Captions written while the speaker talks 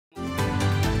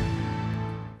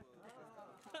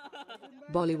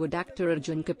Bollywood actor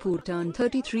Arjun Kapoor turned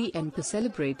 33 and to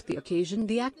celebrate the occasion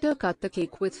the actor cut the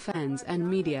cake with fans and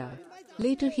media.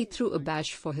 Later he threw a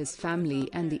bash for his family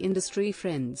and the industry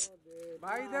friends.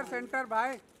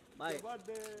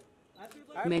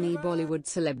 Many Bollywood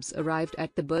celebs arrived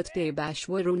at the birthday bash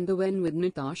Varun Dhawan with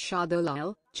Natasha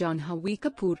Dalal, Janhvi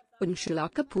Kapoor,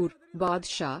 Anshula Kapoor,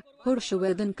 Badshah,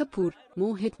 Harshvardhan Kapoor,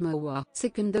 Mohit Mahua,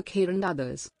 Sikandar Khair and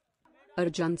others.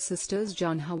 Arjun's sisters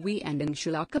Janhvi and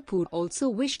Anshula Kapoor also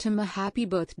wished him a happy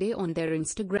birthday on their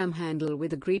Instagram handle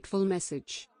with a grateful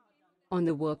message. On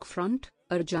the work front,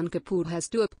 Arjun Kapoor has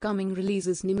two upcoming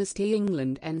releases, Namaste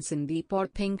England and Sandeep Aur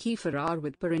Pinky Farrar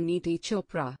with Parineeti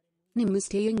Chopra.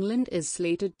 Namaste England is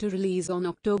slated to release on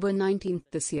October 19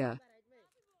 this year.